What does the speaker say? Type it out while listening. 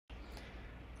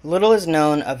Little is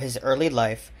known of his early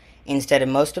life. Instead,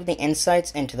 most of the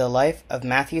insights into the life of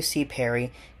Matthew C.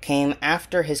 Perry came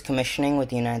after his commissioning with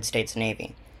the United States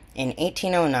Navy. In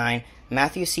 1809,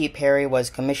 Matthew C. Perry was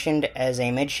commissioned as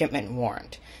a midshipman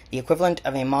warrant, the equivalent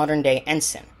of a modern-day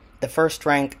ensign, the first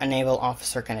rank a naval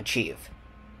officer can achieve.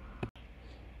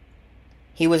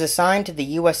 He was assigned to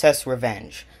the USS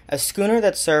Revenge, a schooner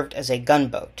that served as a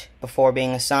gunboat, before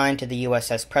being assigned to the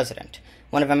USS President,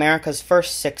 one of America's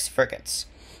first 6 frigates.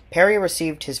 Perry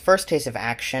received his first taste of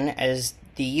action as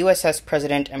the USS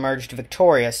President emerged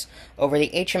victorious over the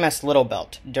HMS Little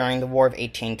Belt during the War of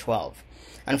 1812.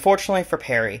 Unfortunately for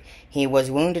Perry, he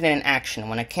was wounded in action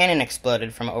when a cannon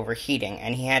exploded from overheating,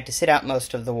 and he had to sit out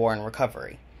most of the war in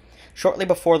recovery. Shortly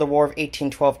before the War of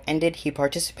 1812 ended, he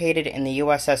participated in the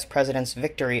USS President's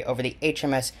victory over the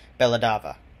HMS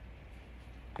Belladava.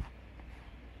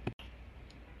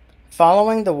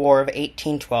 Following the War of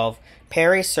 1812,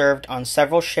 Perry served on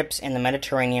several ships in the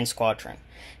Mediterranean Squadron.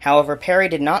 However, Perry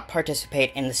did not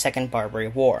participate in the Second Barbary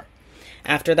War.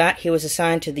 After that, he was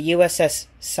assigned to the USS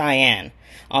Cyane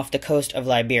off the coast of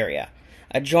Liberia,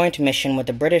 a joint mission with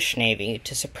the British Navy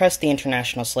to suppress the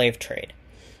international slave trade.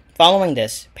 Following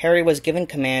this, Perry was given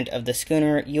command of the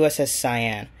schooner USS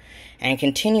Cyane and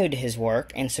continued his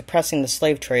work in suppressing the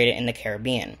slave trade in the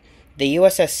Caribbean. The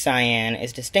USS Cyane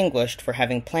is distinguished for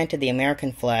having planted the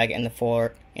American flag in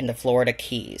the Florida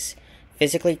Keys,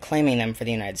 physically claiming them for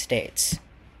the United States.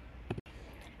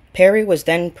 Perry was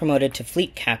then promoted to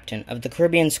fleet captain of the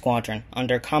Caribbean Squadron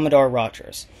under Commodore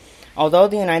Rogers. Although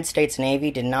the United States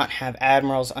Navy did not have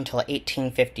admirals until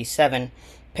 1857,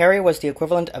 Perry was the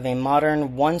equivalent of a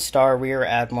modern one-star rear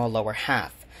admiral lower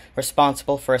half,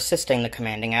 responsible for assisting the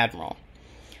commanding admiral.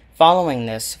 Following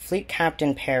this, Fleet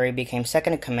Captain Perry became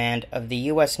second in command of the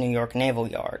U.S. New York Naval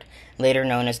Yard, later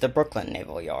known as the Brooklyn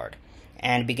Naval Yard,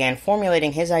 and began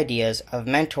formulating his ideas of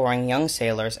mentoring young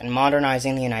sailors and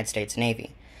modernizing the United States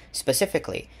Navy.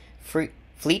 Specifically,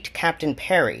 Fleet Captain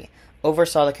Perry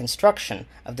oversaw the construction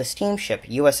of the steamship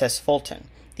USS Fulton,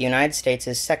 the United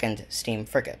States' second steam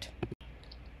frigate.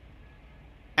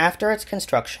 After its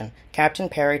construction, Captain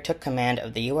Perry took command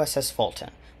of the USS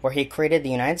Fulton, where he created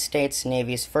the United States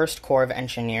Navy's first Corps of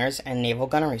Engineers and Naval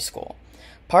Gunnery School,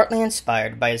 partly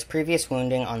inspired by his previous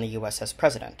wounding on the USS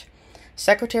President.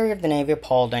 Secretary of the Navy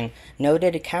Paulding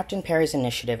noted Captain Perry's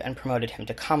initiative and promoted him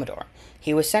to Commodore.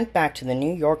 He was sent back to the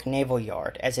New York Naval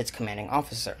Yard as its commanding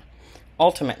officer.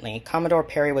 Ultimately, Commodore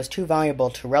Perry was too valuable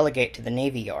to relegate to the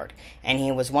Navy Yard, and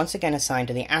he was once again assigned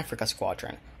to the Africa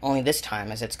Squadron, only this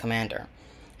time as its commander.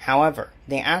 However,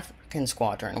 the African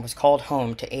Squadron was called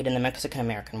home to aid in the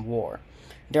Mexican-American War.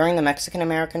 During the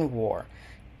Mexican-American War,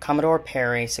 Commodore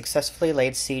Perry successfully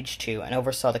laid siege to and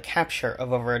oversaw the capture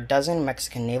of over a dozen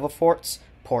Mexican naval forts,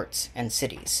 ports, and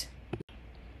cities.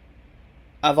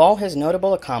 Of all his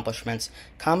notable accomplishments,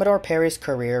 Commodore Perry's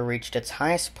career reached its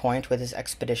highest point with his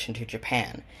expedition to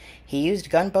Japan. He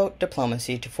used gunboat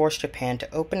diplomacy to force Japan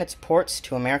to open its ports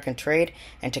to American trade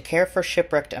and to care for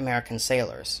shipwrecked American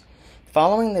sailors.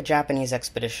 Following the Japanese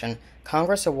expedition,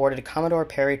 Congress awarded Commodore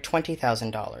Perry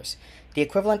 $20,000, the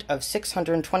equivalent of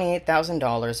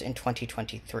 $628,000 in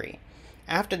 2023.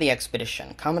 After the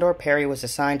expedition, Commodore Perry was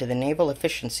assigned to the Naval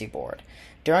Efficiency Board.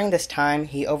 During this time,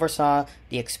 he oversaw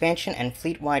the expansion and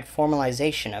fleet-wide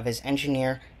formalization of his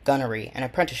engineer, gunnery, and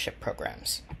apprenticeship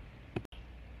programs.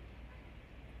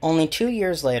 Only 2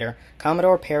 years later,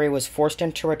 Commodore Perry was forced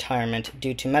into retirement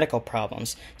due to medical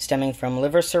problems stemming from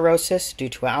liver cirrhosis due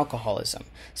to alcoholism,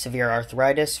 severe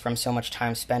arthritis from so much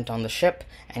time spent on the ship,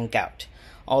 and gout.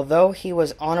 Although he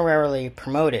was honorarily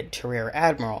promoted to Rear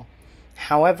Admiral,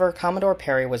 however, Commodore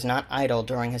Perry was not idle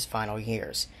during his final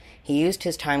years. He used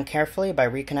his time carefully by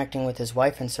reconnecting with his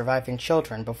wife and surviving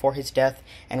children before his death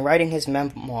and writing his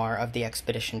memoir of the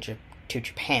expedition to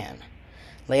Japan,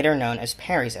 later known as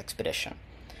Perry's Expedition.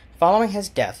 Following his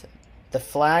death, the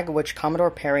flag which Commodore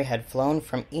Perry had flown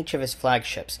from each of his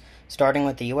flagships, starting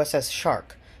with the USS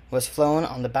Shark, was flown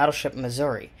on the battleship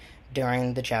Missouri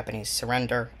during the Japanese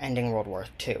surrender, ending World War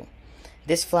II.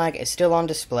 This flag is still on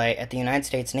display at the United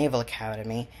States Naval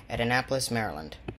Academy at Annapolis, Maryland.